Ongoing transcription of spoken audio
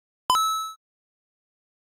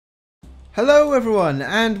Hello everyone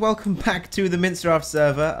and welcome back to the MinceRaft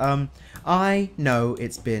server. I know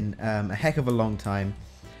it's been a heck of a long time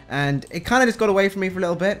and it kind of just got away from me for a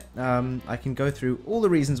little bit. I can go through all the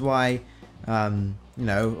reasons why, you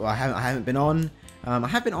know, I haven't been on. I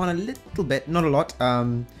have been on a little bit, not a lot,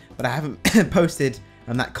 but I haven't posted,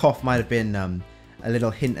 and that cough might have been a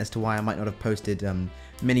little hint as to why I might not have posted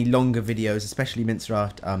many longer videos, especially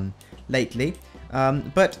MinceRaft, lately.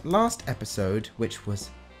 But last episode, which was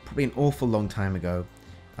probably an awful long time ago,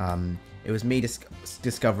 it was me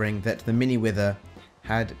discovering that the mini wither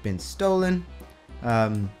had been stolen,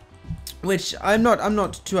 which I'm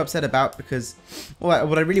not too upset about, because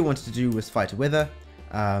what I really wanted to do was fight a wither,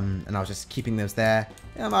 and I was just keeping those there.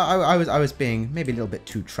 I was being maybe a little bit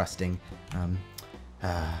too trusting.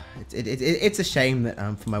 It's a shame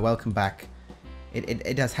that for my welcome back,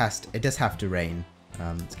 it does have to rain.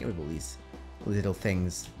 Let's get rid of all these little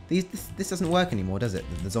things. This doesn't work anymore, does it?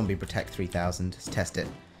 The zombie protect 3000. Let's test it.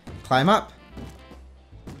 Climb up.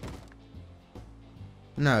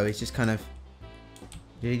 No, it's just kind of.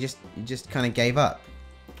 He just kind of gave up.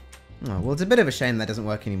 Oh, well, it's a bit of a shame that doesn't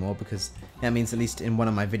work anymore, because that means at least in one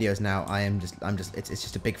of my videos now it's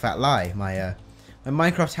just a big fat lie. My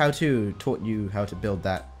Minecraft how-to taught you how to build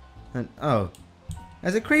that. And oh,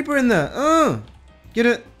 there's a creeper in there. Oh, get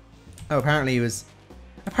it. Oh, apparently he was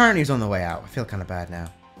on the way out. I feel kind of bad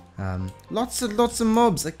now. Lots of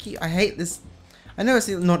mobs. I hate this. I know it's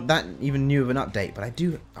not that even new of an update, but I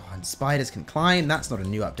do. Oh, and spiders can climb. That's not a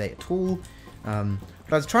new update at all.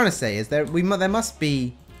 What I was trying to say is there must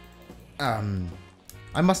be.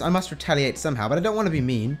 I must retaliate somehow, but I don't want to be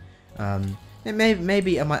mean.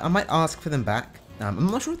 Maybe I might ask for them back.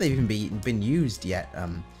 I'm not sure if they've even been used yet.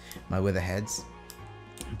 My witherheads,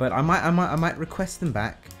 but I might request them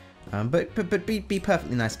back. But be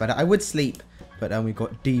perfectly nice about it. I would sleep, but we've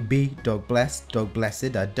got DB, dog blessed.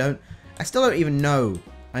 I still don't even know.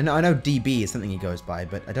 I know DB is something he goes by,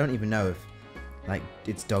 but I don't even know if like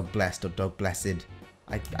it's dog blessed or dog blessed.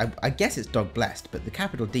 I guess it's dog blessed, but the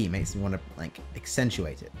capital D makes me want to like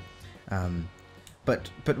accentuate it. But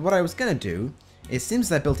what I was gonna do is,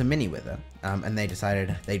 since I built a mini wither, and they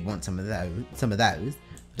decided they'd want some of those.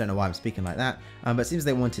 I don't know why I'm speaking like that. But since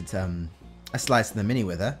they wanted a slice of the mini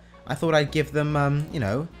wither, I thought I'd give them, you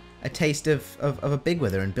know, a taste of a big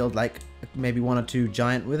wither and build like maybe 1 or 2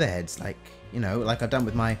 giant wither heads, like, you know, like I've done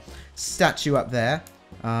with my statue up there.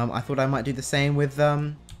 I thought I might do the same with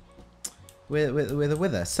a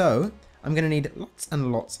wither. So I'm gonna need lots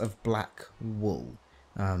and lots of black wool.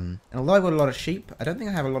 And although I've got a lot of sheep, I don't think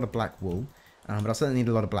I have a lot of black wool. But I'll certainly need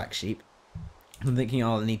a lot of black sheep. I'm thinking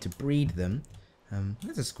I'll need to breed them.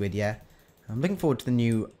 There's a squid, yeah. I'm looking forward to the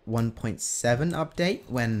new 1.7 update,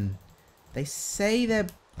 when they say they're...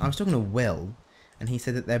 I was talking to Will, and he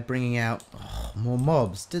said that they're bringing out more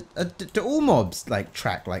mobs. Do all mobs like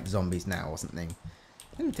track like zombies now or something?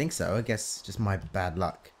 I didn't think so. I guess just my bad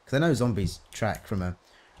luck. Because I know zombies track from a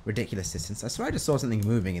ridiculous distance. I swear I just saw something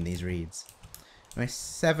moving in these reeds. Anyway,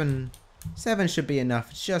 7 should be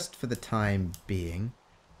enough just for the time being.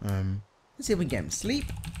 Let's see if we can get him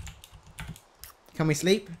sleep. Can we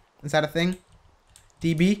sleep? Is that a thing?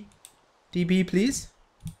 DB? DB, please?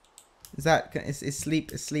 Is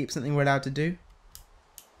sleep something we're allowed to do?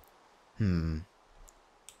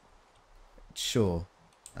 Sure.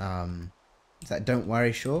 Is that don't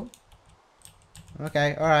worry, sure?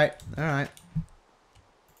 Okay, alright. I'm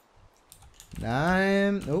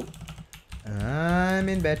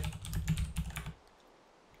in bed.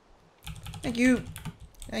 Thank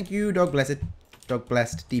you, dog blessed. Dog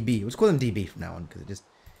blessed DB. Let's call them DB from now on, because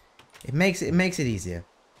it makes it easier.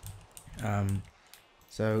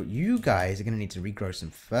 So you guys are gonna need to regrow some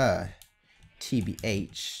fur,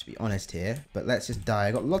 TBH, to be honest here. But let's just die.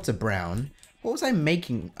 I got lots of brown. What was I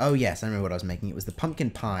making? Oh yes, I remember what I was making. It was the pumpkin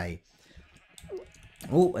pie.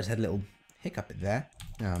 Oh, I just had a little hiccup there.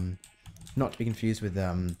 Not to be confused with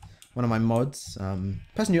one of my mods.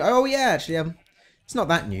 Person new. Oh yeah, actually, it's not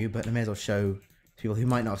that new, but I may as well show people who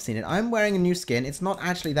might not have seen it. I'm wearing a new skin. It's not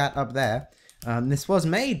actually that up there. This was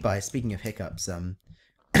made by, speaking of hiccups,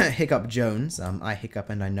 Hiccup Jones. I hiccup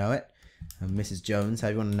and I know it. Mrs. Jones, how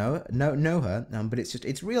you want to know her. But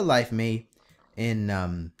it's real life me in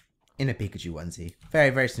a Pikachu onesie. Very,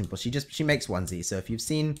 very simple. She makes onesies. So if you've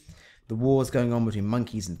seen the wars going on between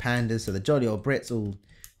monkeys and pandas, so the jolly old Brits, all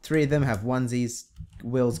 3 of them have onesies.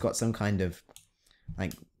 Will's got some kind of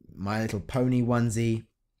like My Little Pony onesie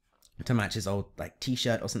to match his old like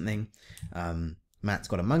t-shirt or something. Matt's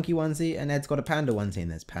got a monkey onesie, and Ed's got a panda onesie,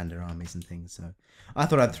 and there's panda armies and things. So I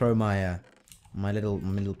thought I'd throw my my little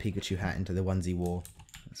Pikachu hat into the onesie war.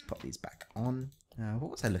 Let's pop these back on.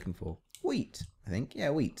 What was I looking for? Wheat, I think.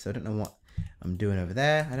 Yeah, wheat. So I don't know what I'm doing over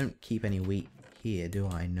there. I don't keep any wheat here, do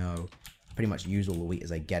I? No. I pretty much use all the wheat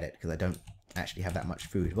as I get it, because I don't actually have that much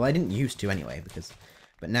food. Well, I didn't used to anyway,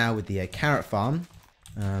 but now with the carrot farm,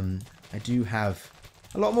 I do have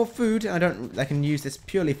a lot more food, and I can use this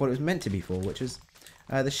purely for what it was meant to be for, which is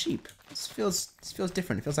the sheep. This feels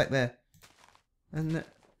different. It feels like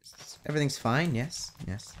everything's fine. Yes.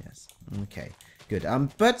 Okay, good.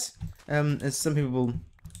 But as some people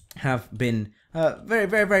have been very,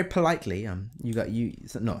 very, very politely,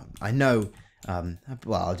 no, I know.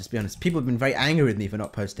 Well, I'll just be honest. People have been very angry with me for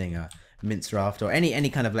not posting MinceRaft or any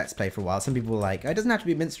kind of Let's Play for a while. Some people were like, it doesn't have to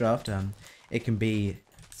be MinceRaft. It can be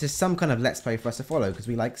just some kind of Let's Play for us to follow because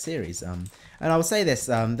we like series. And I will say this: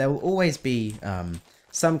 there will always be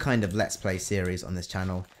some kind of Let's Play series on this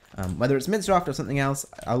channel. Whether it's MinceRaft or something else,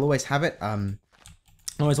 I'll always have it. I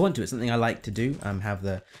always want to. It's something I like to do. Have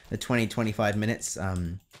the 20-25 minutes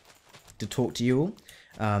to talk to you all.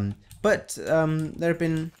 But there have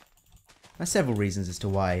been several reasons as to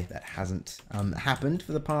why that hasn't happened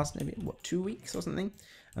for the past maybe 2 weeks or something.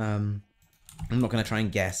 I'm not going to try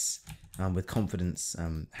and guess with confidence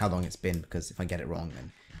how long it's been, because if I get it wrong,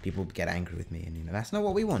 then people get angry with me, and that's not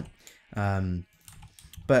what we want.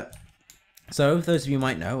 But so, for those of you who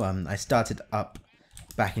might know, I started up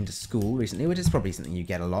back into school recently, which is probably something you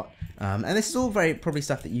get a lot. And this is all probably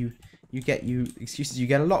stuff that excuses you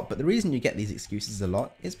get a lot. But the reason you get these excuses a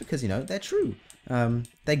lot is because, they're true.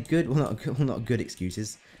 They're good, well not good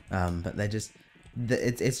excuses, but they're just,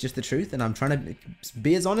 it's just the truth, and I'm trying to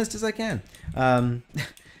be as honest as I can. I've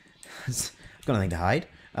got nothing to hide.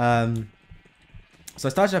 So I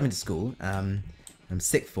started up into school. I'm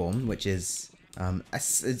sixth form, which is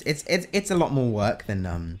it's a lot more work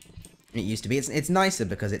than it used to be. It's nicer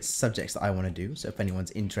because it's subjects that I want to do. So if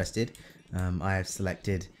anyone's interested, I have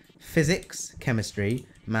selected physics, chemistry,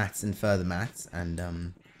 maths, and further maths.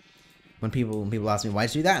 And when people ask me why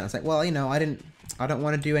did you do that, and I was like, well, I don't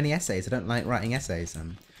want to do any essays. I don't like writing essays.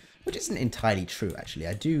 Which isn't entirely true, actually.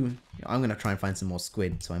 I'm going to try and find some more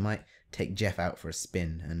squid, so I might take Jeff out for a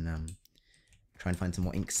spin and try and find some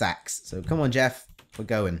more ink sacs. So come on, Jeff, we're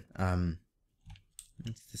going.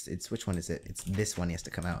 It's which one is it? It's this one he has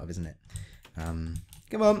to come out of, isn't it?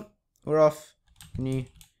 Come on, we're off. Can you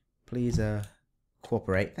please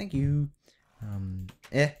cooperate? Thank you. Can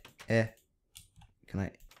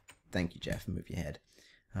I? Thank you, Jeff. Move your head.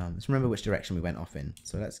 Let's remember which direction we went off in.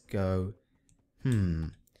 So let's go.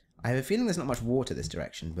 I have a feeling there's not much water this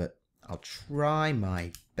direction, but I'll try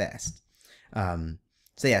my best.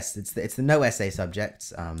 So yes, it's the no essay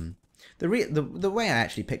subjects. The way I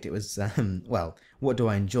actually picked it was well, what do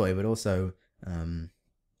I enjoy, but also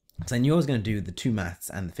so I knew I was going to do the 2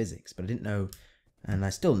 maths and the physics, but I didn't know, and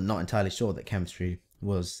I'm still not entirely sure that chemistry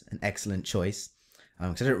was an excellent choice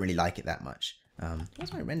because I don't really like it that much.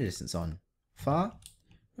 What's my render distance on? Far?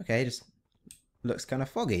 Okay, just looks kind of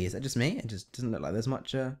foggy. Is that just me? It just doesn't look like there's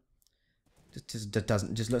much.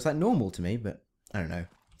 Just looks like normal to me, but I don't know.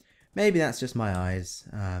 Maybe that's just my eyes.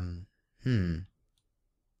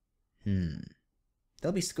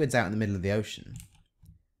 There'll be squids out in the middle of the ocean.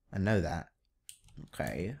 I know that.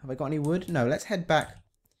 Okay, have I got any wood? No, let's head back.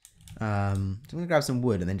 I'm gonna grab some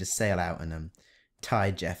wood and then just sail out and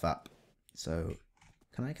tie Jeff up. So,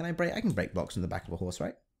 can I break? I can break blocks from the back of a horse,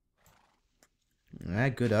 right? Yeah,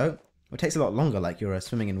 good-o. Well, it takes a lot longer, like you're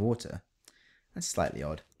swimming in water. That's slightly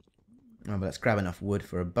odd. Oh, but let's grab enough wood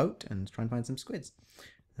for a boat and try and find some squids.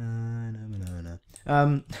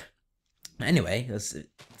 Anyway, let's see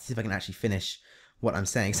if I can actually finish what I'm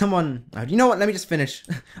saying. Someone, you know what? Let me just finish.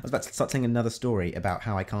 I was about to start telling another story about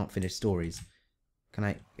how I can't finish stories. Can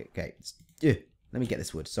I? Okay, let me get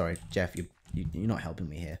this wood. Sorry, Jeff, you're not helping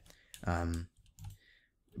me here.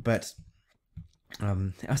 But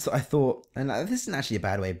I thought, and this isn't actually a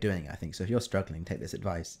bad way of doing it, I think. So if you're struggling, take this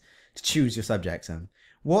advice to choose your subjects.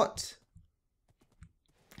 What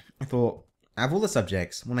I thought, out of all the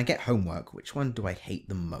subjects, when I get homework, which one do I hate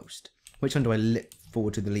the most? Which one do I look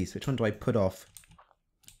forward to the least? Which one do I put off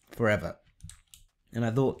forever? And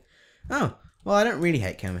I thought, oh, well, I don't really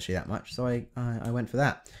hate chemistry that much, so I went for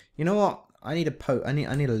that. You know what? I need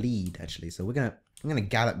a lead actually. So I'm gonna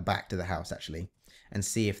gallop back to the house actually, and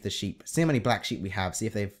see if the sheep, see how many black sheep we have, see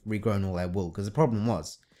if they've regrown all their wool. Because the problem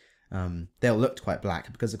was, they all looked quite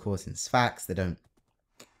black because, of course, in Sfax they don't.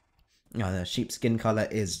 The sheep skin color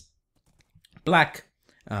is black,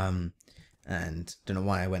 and don't know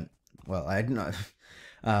why I went. Well, I didn't know.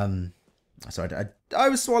 Sorry, I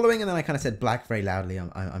was swallowing and then I kind of said black very loudly.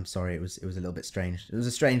 I'm sorry. It was a little bit strange. It was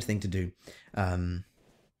a strange thing to do.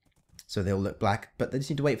 So they all look black, but they just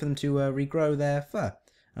need to wait for them to regrow their fur.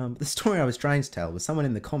 The story I was trying to tell was someone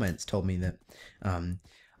in the comments told me that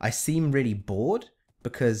I seem really bored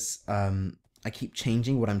because I keep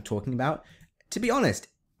changing what I'm talking about. To be honest,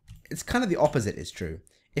 it's kind of the opposite is true.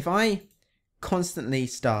 If I constantly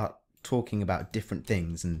start talking about different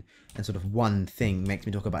things and sort of one thing makes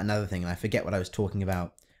me talk about another thing and I forget what I was talking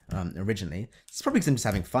about originally, it's probably because I'm just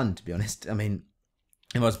having fun, to be honest. I mean,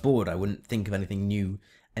 if I was bored, I wouldn't think of anything new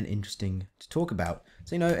and interesting to talk about.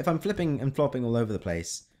 So, if I'm flipping and flopping all over the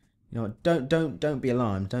place, don't be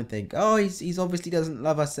alarmed. Don't think, oh, he's obviously doesn't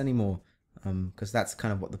love us anymore. Because that's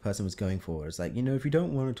kind of what the person was going for. It's like, if you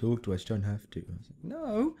don't want to talk to us, you don't have to. I was like,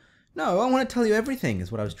 no, I want to tell you everything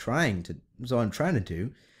is what I'm trying to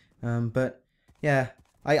do. But yeah,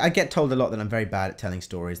 I get told a lot that I'm very bad at telling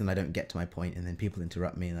stories and I don't get to my point and then people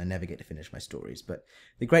interrupt me and I never get to finish my stories. But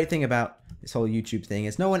the great thing about this whole YouTube thing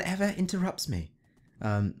is no one ever interrupts me.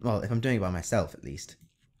 Well, if I'm doing it by myself, at least.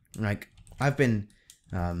 Like, I've been...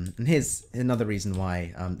 and here's another reason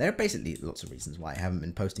why, there are basically lots of reasons why I haven't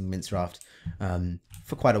been posting MinceRaft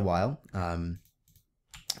for quite a while.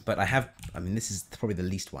 But this is probably the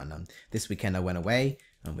least one. This weekend I went away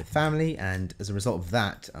with family, and as a result of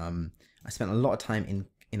that, I spent a lot of time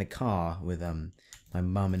in a car with my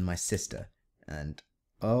mum and my sister. And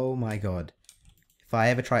oh my god, if I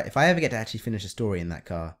ever get to actually finish a story in that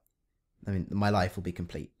car, my life will be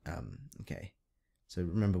complete. Okay, so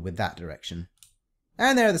remember with that direction.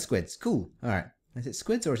 And there are the squids. Cool. All right. Is it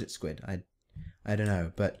squids or is it squid? I don't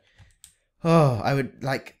know. But I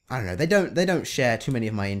don't know. They don't share too many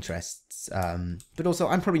of my interests. But also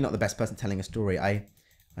I'm probably not the best person telling a story. I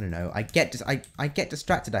don't know. I get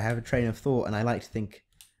distracted. I have a train of thought, and I like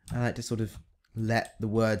to sort of let the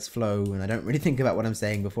words flow, and I don't really think about what I'm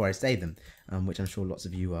saying before I say them, which I'm sure lots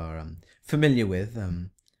of you are familiar with.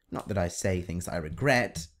 Not that I say things that I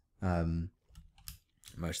regret.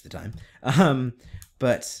 Most of the time.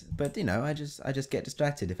 But I just get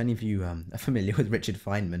distracted. If any of you are familiar with Richard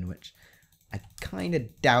Feynman, which I kind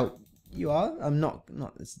of doubt you are, I'm not.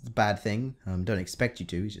 It's a bad thing. Don't expect you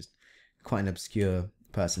to. He's just quite an obscure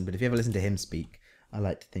person. But if you ever listen to him speak, I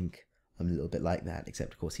like to think I'm a little bit like that.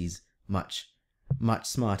 Except of course he's much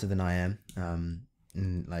smarter than I am.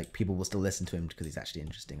 And like people will still listen to him because he's actually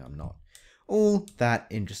interesting. I'm not all that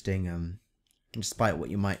interesting. Despite what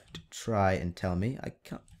you might try and tell me, I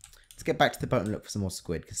can't. Let's get back to the boat and look for some more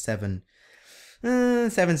squid, because 7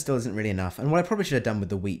 still isn't really enough. And what I probably should have done with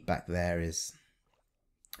the wheat back there is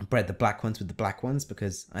bred the black ones with the black ones,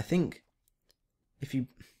 because I think if you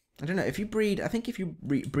breed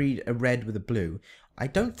a red with a blue, I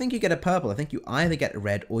don't think you get a purple. I think you either get a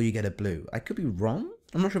red or you get a blue. I could be wrong.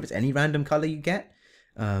 I'm not sure if it's any random color you get.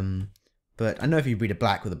 But I know if you breed a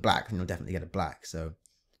black with a black, then you'll definitely get a black. So,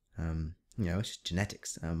 it's just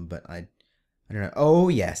genetics. But I don't know. Oh,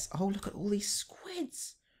 yes. Oh, look at all these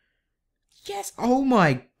squids. Yes. Oh,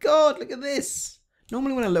 my God. Look at this.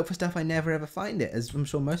 Normally when I look for stuff, I never ever find it, as I'm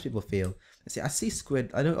sure most people feel. I see squid.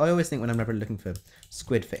 I always think when I'm never looking for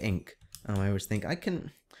squid for ink, I always think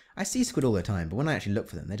I see squid all the time, but when I actually look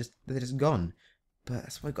for them, they're just gone. But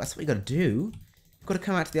that's what you got to do. You've got to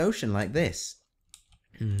come out to the ocean like this.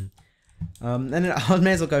 And I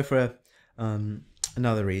may as well go for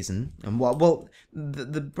another reason. Well,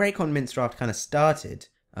 the break on MinceRaft kind of started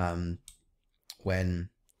when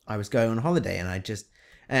I was going on holiday,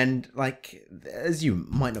 and as you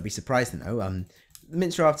might not be surprised to know,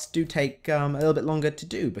 MinceRafts do take a little bit longer to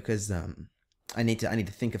do because I need to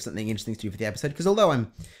think of something interesting to do for the episode. Because although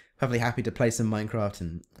I'm perfectly happy to play some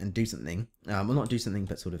Minecraft and do something, well, not do something,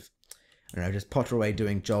 but sort of, I don't know, just potter away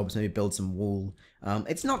doing jobs, maybe build some wool.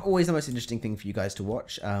 It's not always the most interesting thing for you guys to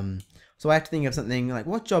watch. So I have to think of something like,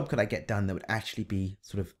 what job could I get done that would actually be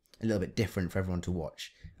sort of a little bit different for everyone to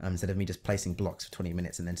watch, instead of me just placing blocks for 20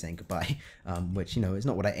 minutes and then saying goodbye, which, is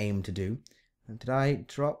not what I aim to do. Did I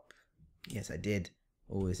drop? Yes, I did.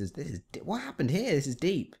 Oh, this is what happened here? This is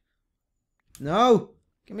deep. No!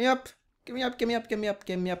 Get me up! Get me up, get me up, get me up,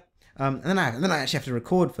 get me up. And then I actually have to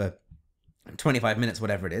record for 25 minutes,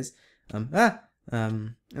 whatever it is. And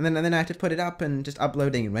then I have to put it up and just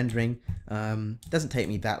uploading and rendering. Doesn't take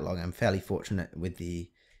me that long. I'm fairly fortunate with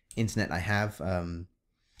the internet I have. I'm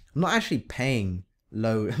not actually paying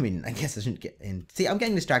low. I mean, I guess I shouldn't get in. See, I'm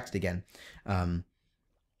getting distracted again.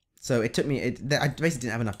 So it took me. I basically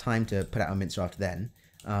didn't have enough time to put out a MinceRaft then.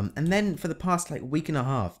 And then for the past week and a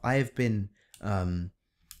half, I have been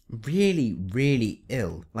really, really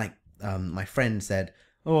ill. My friend said,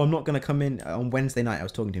 "Oh, I'm not going to come in." On Wednesday night, I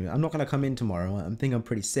was talking to him. "I'm not going to come in tomorrow. I think I'm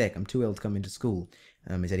pretty sick. I'm too ill to come into school."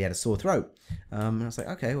 He said he had a sore throat. And I was like,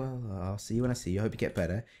 "Okay, well, I'll see you when I see you. I hope you get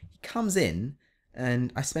better." He comes in,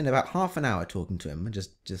 and I spend about half an hour talking to him,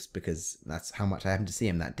 just because that's how much I happened to see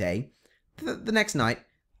him that day. The next night,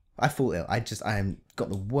 I fall ill. I am got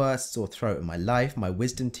the worst sore throat in my life. My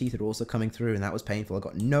wisdom teeth are also coming through, and that was painful. I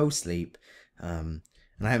got no sleep, and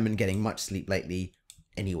I haven't been getting much sleep lately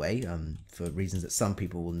anyway, for reasons that some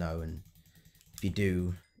people will know. And if you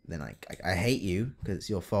do, then I hate you because it's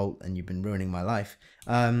your fault and you've been ruining my life.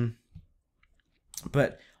 But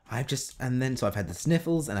so I've had the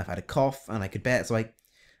sniffles and I've had a cough, and I could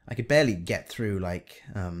barely get through like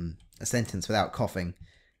a sentence without coughing.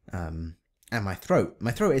 And my throat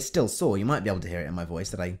is still sore. You might be able to hear it in my voice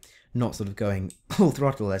that I'm not sort of going full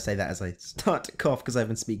throttle. I say that as I start to cough because I've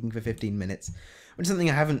been speaking for 15 minutes, which is something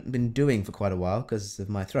I haven't been doing for quite a while because of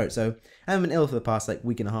my throat. So I haven't been ill for the past like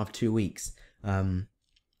week and a half, 2 weeks.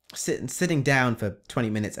 Sitting down for 20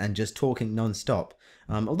 minutes and just talking non-stop.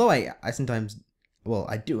 Although I sometimes, well,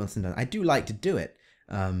 I do like to do it.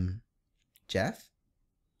 Jeff's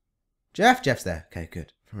there. Okay,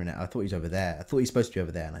 good. For a minute, I thought he was over there. I thought he was supposed to be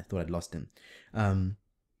over there, and I thought I'd lost him.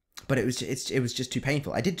 But it was just too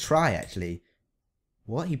painful. I did try actually.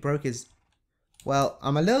 What? He broke his. Well,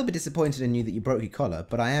 I'm a little bit disappointed in you that you broke your collar,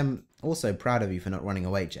 but I am also proud of you for not running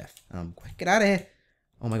away, Jeff. Quick, get out of here!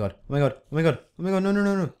 Oh my god! Oh my god! Oh my god! Oh my god! No! No!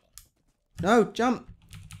 No! No! No! Jump!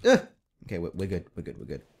 Ugh. Okay, we're good. We're good. We're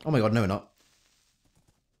good. Oh my god! No, we're not.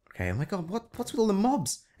 Okay. Oh my god! What's with all the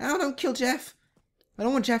mobs? Ow! Don't kill Jeff! I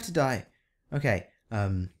don't want Jeff to die. Okay.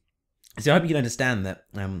 So I hope you can understand that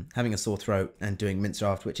having a sore throat and doing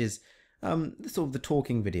MinceRaft, which is sort of the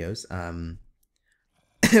talking videos,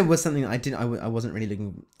 it was something that I wasn't really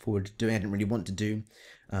looking forward to doing. I didn't really want to do.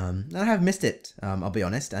 And I have missed it, I'll be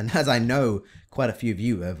honest. And as I know, quite a few of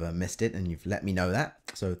you have missed it, and you've let me know that.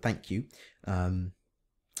 So thank you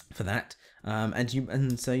for that.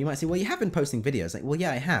 And so you might say, well, you have been posting videos. Like, well,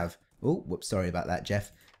 yeah, I have. Oh, whoops, sorry about that,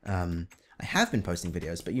 Jeff. I have been posting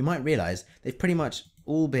videos, but you might realize they've pretty much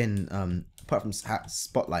all been, apart from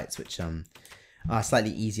spotlights, which are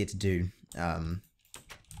slightly easier to do.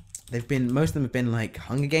 Most of them have been like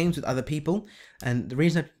Hunger Games with other people, and the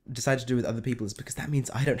reason I decided to do it with other people is because that means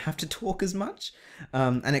I don't have to talk as much,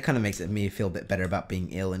 and it kind of makes me feel a bit better about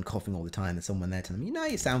being ill and coughing all the time. There's someone there telling me,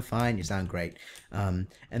 you sound fine, you sound great. And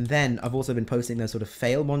then I've also been posting those sort of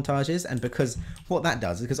fail montages, and because what that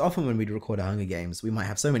does is because often when we record a Hunger Games, we might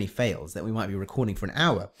have so many fails that we might be recording for an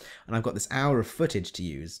hour, and I've got this hour of footage to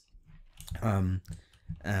use.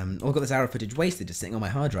 I've got this hour of footage wasted just sitting on my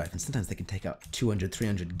hard drive, and sometimes they can take up 200,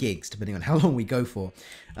 300 gigs depending on how long we go for.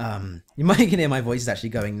 You might hear my voice is actually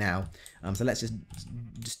going now, so let's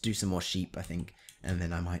just do some more sheep, I think, and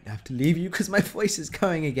then I might have to leave you because my voice is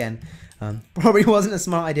going again. Probably wasn't a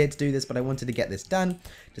smart idea to do this, but I wanted to get this done,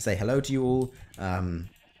 to say hello to you all,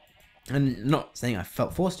 and not saying I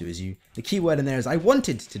felt forced to, the key word in there is I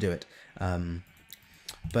wanted to do it,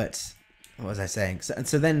 but what was I saying?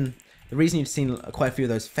 So then the reason you've seen quite a few of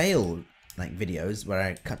those fail videos where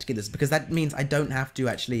I cut together is because that means I don't have to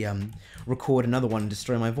actually record another one and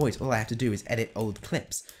destroy my voice. All I have to do is edit old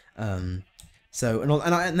clips. And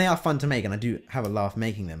they are fun to make, and I do have a laugh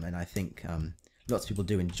making them, and I think lots of people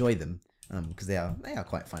do enjoy them because they are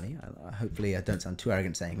quite funny. Hopefully I don't sound too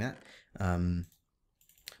arrogant saying that.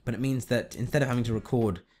 But it means that instead of having to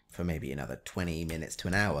record for maybe another 20 minutes to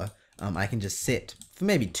an hour, I can just sit for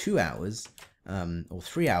maybe 2 hours. Or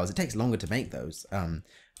 3 hours. It takes longer to make those,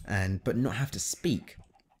 but not have to speak,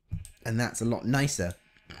 and that's a lot nicer.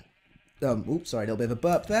 Oops, sorry, a little bit of a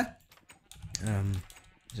burp there.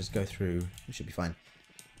 Just go through. It should be fine.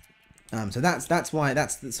 So that's why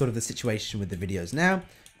sort of the situation with the videos now.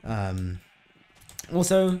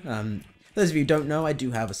 Also, those of you who don't know, I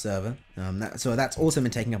do have a server. So that's also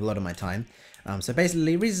been taking up a lot of my time. So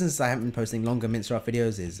basically, reasons I haven't been posting longer MinceRaft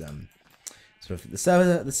videos is sort of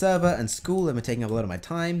the server and school have been taking up a lot of my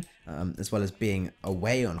time, as well as being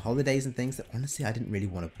away on holidays and things that honestly I didn't really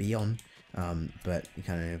want to be on. But you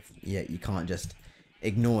can't just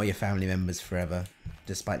ignore your family members forever,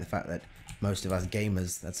 despite the fact that most of us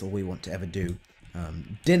gamers, that's all we want to ever do.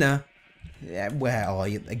 Dinner, where are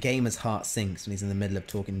you? A gamer's heart sinks when he's in the middle of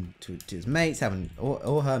talking to his mates,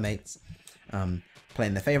 or her mates,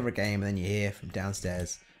 playing their favorite game, and then you hear from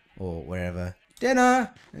downstairs or wherever,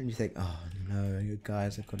 dinner, and you think, oh no, you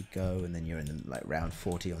guys, I've got to go, and then you're in round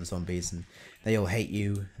 40 on zombies, and they all hate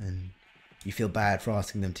you, and you feel bad for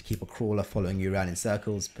asking them to keep a crawler following you around in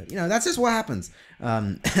circles, but that's just what happens.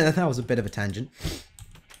 That was a bit of a tangent.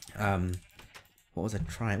 What was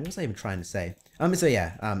I even trying to say? So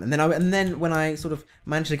yeah, and then when I sort of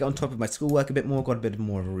managed to get on top of my schoolwork a bit more, got a bit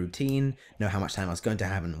more of a routine, know how much time I was going to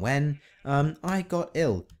have and when, I got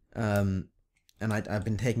ill. And I've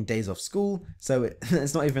been taking days off school, so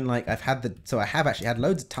it's not even like I have actually had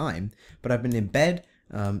loads of time, but I've been in bed,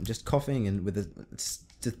 just coughing and with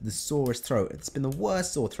just the sorest throat. It's been the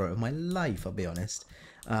worst sore throat of my life, I'll be honest.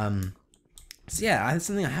 So yeah, it's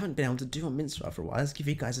something I haven't been able to do on MinceRaft for a while. Let's give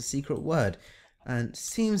you guys a secret word. And it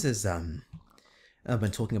seems as I've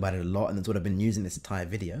been talking about it a lot, and that's what I've been using this entire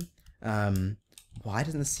video. Why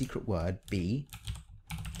doesn't the secret word be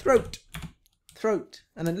throat? Throat.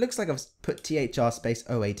 And it looks like I've put THR space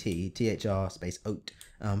OAT, THR space OAT.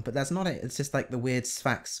 But that's not it. It's just like the weird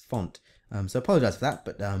Sfax font. So I apologize for that.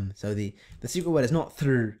 But so the secret word is not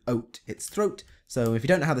throat, it's throat. So if you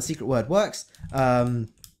don't know how the secret word works,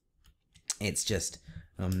 it's just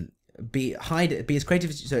be as creative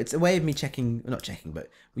as you, so it's a way of me not checking, but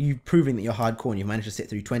you proving that you're hardcore and you've managed to sit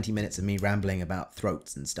through 20 minutes of me rambling about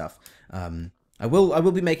throats and stuff. I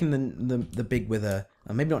will be making the big with a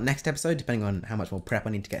maybe not next episode, depending on how much more prep I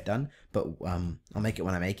need to get done, but I'll make it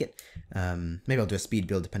when I make it. Maybe I'll do a speed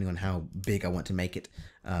build depending on how big I want to make it.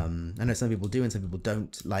 I know some people do and some people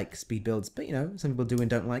don't like speed builds, but you know, some people do and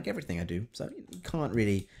don't like everything I do, so you can't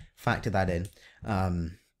really factor that in.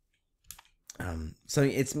 So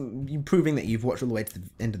it's you proving that you've watched all the way to the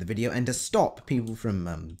end of the video, and to stop people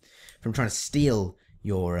from trying to steal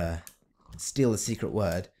your steal the secret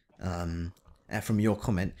word from your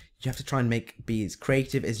comment, you have to try and be as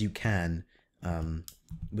creative as you can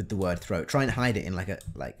with the word throat. Try and hide it in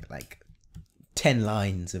like 10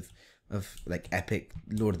 lines of like epic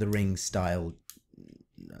Lord of the Rings style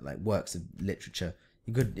like works of literature.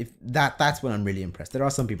 You could, if that's when I'm really impressed. There are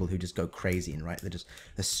some people who just go crazy and write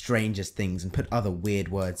the strangest things and put other weird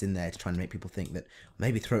words in there to try and make people think that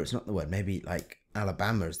maybe throat's not the word, maybe like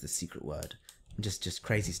Alabama is the secret word. Just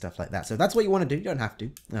crazy stuff like that. So if that's what you want to do, you don't have to.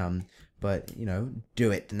 But you know,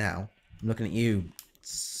 do it now. I'm looking at you,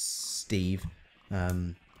 Steve. I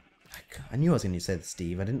knew I was going to say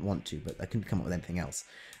Steve. I didn't want to, but I couldn't come up with anything else.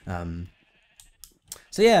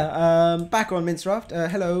 So yeah, back on MinceRaft.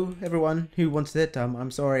 Hello everyone who wanted it.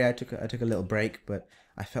 I'm sorry I took a little break, but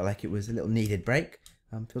I felt like it was a little needed break.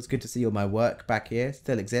 Feels good to see all my work back here.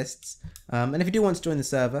 Still exists. And if you do want to join the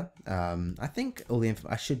server, I think all the info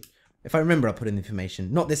I should, if I remember, I'll put in the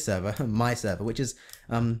information. Not this server, my server, which is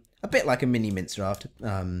a bit like a mini MinceRaft.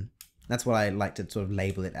 That's what I like to sort of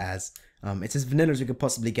label it as. It's as vanilla as we could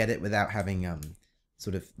possibly get it without having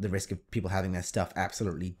sort of the risk of people having their stuff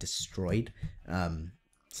absolutely destroyed.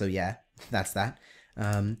 So yeah, that's that.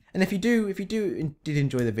 And if you did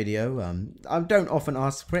enjoy the video, I don't often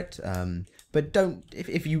ask for it, but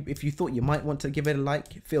if you thought you might want to give it a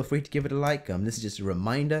like, feel free to give it a like. This is just a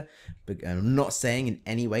reminder, but I'm not saying in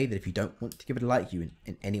any way that if you don't want to give it a like, you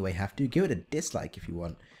in any way have to. Give it a dislike if you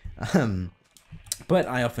want. But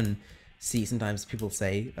I often see sometimes people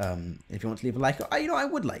say, if you want to leave a like, I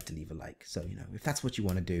would like to leave a like. So if that's what you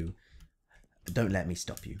want to do, don't let me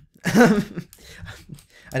stop you. I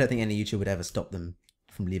don't think any YouTuber would ever stop them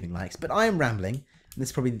from leaving likes, but I am rambling. And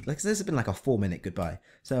this has been like a 4-minute goodbye.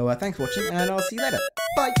 So thanks for watching, and I'll see you later.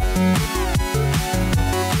 Bye.